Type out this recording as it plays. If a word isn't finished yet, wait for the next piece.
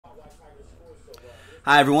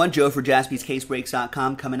Hi everyone, Joe for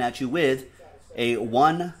JaspysCaseBreaks.com coming at you with a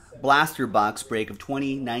one blaster box break of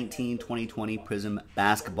 2019-2020 Prizm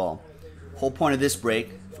basketball. Whole point of this break,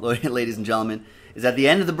 ladies and gentlemen, is at the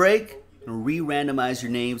end of the break, re-randomize your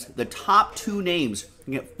names. The top two names,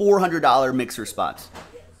 you get $400 mixer spots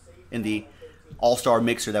in the all-star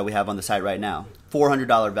mixer that we have on the site right now.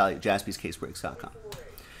 $400 value at JaspysCaseBreaks.com.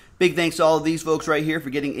 Big thanks to all of these folks right here for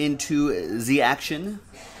getting into the action.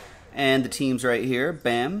 And the teams right here,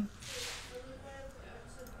 bam.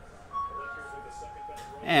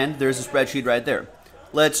 And there's a spreadsheet right there.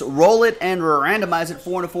 Let's roll it and randomize it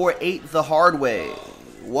 4 and 4, 8 the hard way.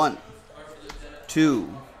 1,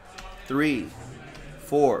 2, 3,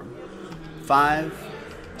 4, 5,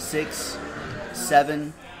 6,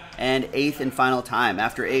 7, and 8th and final time.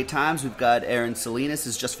 After 8 times, we've got Aaron Salinas.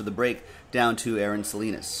 This is just for the break, down to Aaron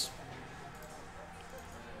Salinas.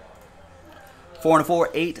 4 and 4,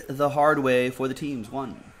 8 the hard way for the teams.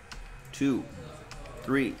 1, 2,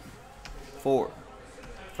 3, 4,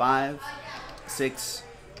 5, 6,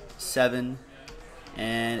 7,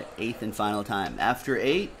 and 8th and final time. After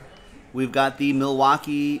 8, we've got the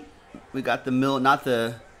Milwaukee, not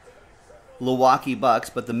the Milwaukee Bucks,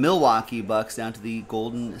 but the Milwaukee Bucks down to the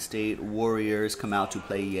Golden State Warriors come out to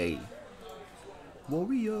play. Yay.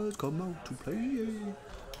 Warriors come out to play. Yay.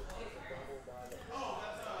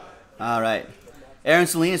 All right. Aaron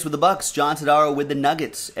Salinas with the Bucks, John Todaro with the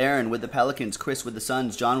Nuggets, Aaron with the Pelicans, Chris with the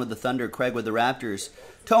Suns, John with the Thunder, Craig with the Raptors,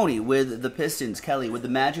 Tony with the Pistons, Kelly with the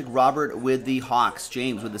Magic, Robert with the Hawks,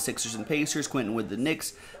 James with the Sixers and Pacers, Quentin with the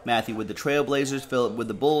Knicks, Matthew with the Trailblazers, Philip with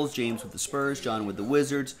the Bulls, James with the Spurs, John with the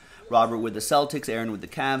Wizards, Robert with the Celtics, Aaron with the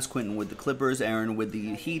Cavs, Quentin with the Clippers, Aaron with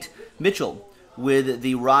the Heat, Mitchell with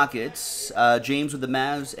the Rockets, James with the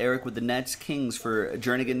Mavs, Eric with the Nets, Kings for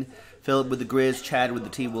Jernigan, Philip with the Grizz, Chad with the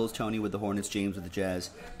T-Wolves, Tony with the Hornets, James with the Jazz,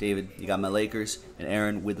 David, you got my Lakers, and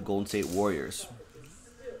Aaron with the Golden State Warriors.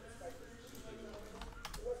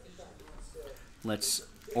 Let's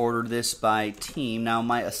order this by team. Now,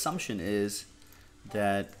 my assumption is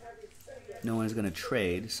that no one is going to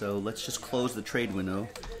trade, so let's just close the trade window.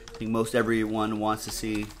 I think most everyone wants to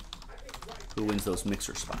see who wins those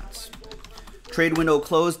mixer spots. Trade window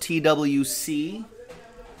closed, TWC.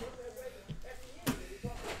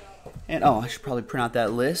 And, oh, I should probably print out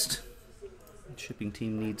that list. Shipping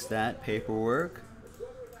team needs that paperwork.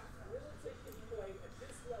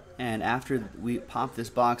 And after we pop this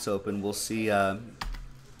box open, we'll see who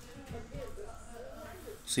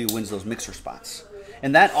wins those mixer spots.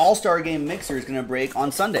 And that All-Star Game mixer is going to break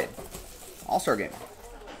on Sunday. All-Star Game.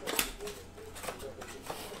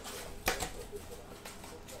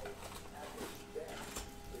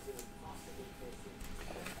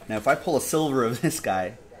 Now, if I pull a silver of this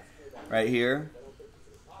guy right here,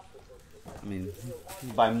 I mean,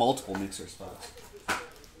 buy multiple mixer spots.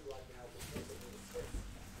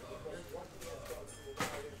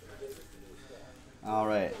 All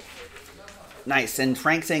right. Nice. And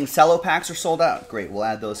Frank saying cello packs are sold out. Great. We'll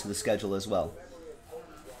add those to the schedule as well.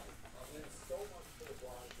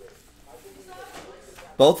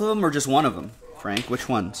 Both of them or just one of them? Frank, which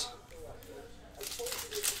ones?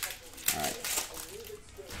 All right.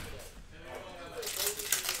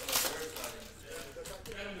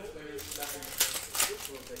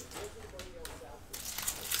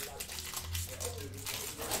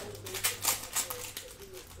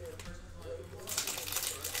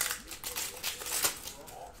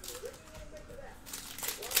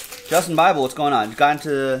 Justin Bible, what's going on? You've gotten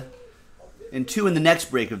to in 2 in the next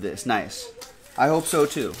break of this. Nice. I hope so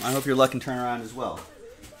too. I hope your luck can turn around as well.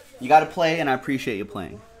 You got to play, and I appreciate you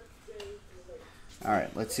playing. All right,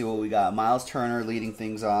 let's see what we got. Miles Turner leading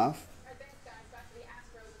things off.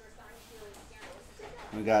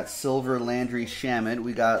 We got Silver Landry Shamet.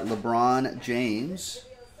 We got LeBron James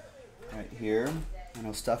right here. I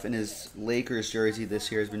know stuff in his Lakers jersey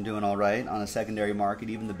this year has been doing all right on a secondary market,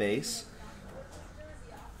 even the base.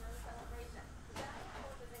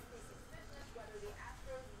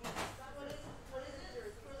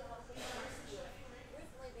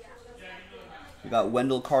 We got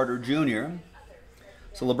Wendell Carter Jr.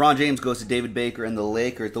 So LeBron James goes to David Baker and the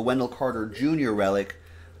Lakers. The Wendell Carter Jr. relic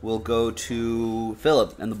will go to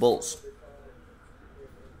Philip and the Bulls.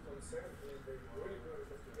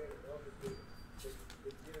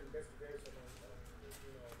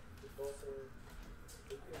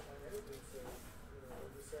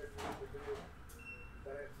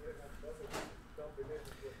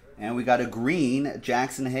 And we got a green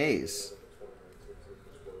Jackson Hayes.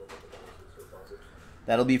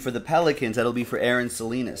 That'll be for the Pelicans. That'll be for Aaron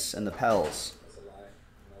Salinas and the Pels.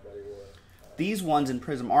 These ones in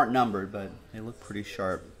Prizm aren't numbered, but they look pretty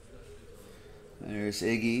sharp. There's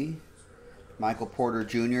Iggy. Michael Porter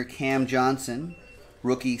Jr., Cam Johnson.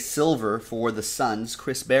 Rookie silver for the Suns.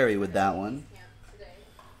 Chris Berry with that one.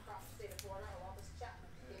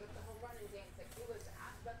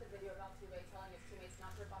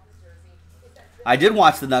 I did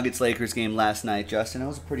watch the Nuggets-Lakers game last night, Justin. It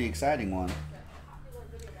was a pretty exciting one.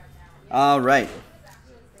 All right.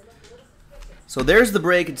 So there's the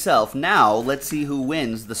break itself. Now, let's see who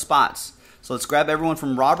wins the spots. So let's grab everyone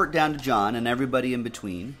from Robert down to John and everybody in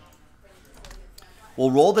between. We'll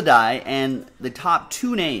roll the die, and the top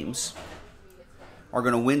 2 names are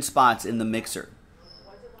going to win spots in the mixer.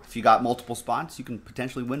 If you got multiple spots, you can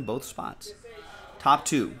potentially win both spots. Top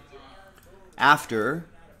 2. After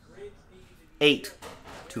 8.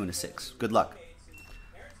 2 and a 6. Good luck.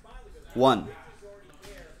 1,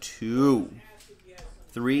 2,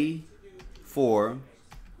 3, 4,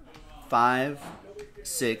 5,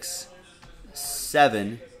 6,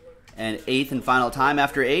 7, and 8th and final time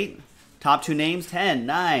after 8. Top 2 names, 10,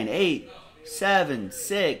 9, 8, 7,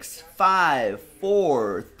 6, 5,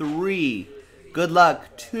 4, 3. Good luck.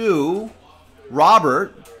 2,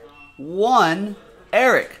 Robert. 1,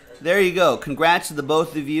 Eric. There you go. Congrats to the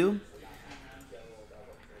both of you.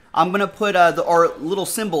 I'm going to put our little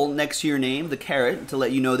symbol next to your name, the caret, to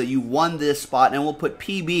let you know that you won this spot. And we'll put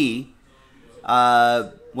PB,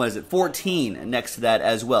 14 next to that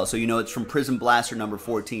as well. So you know it's from Prizm Blaster number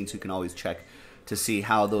 14, so you can always check to see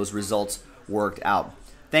how those results worked out.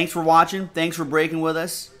 Thanks for watching. Thanks for breaking with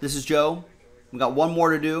us. This is Joe. We got one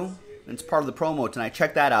more to do, and it's part of the promo tonight.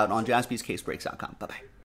 Check that out on jaspyscasebreaks.com. Bye-bye.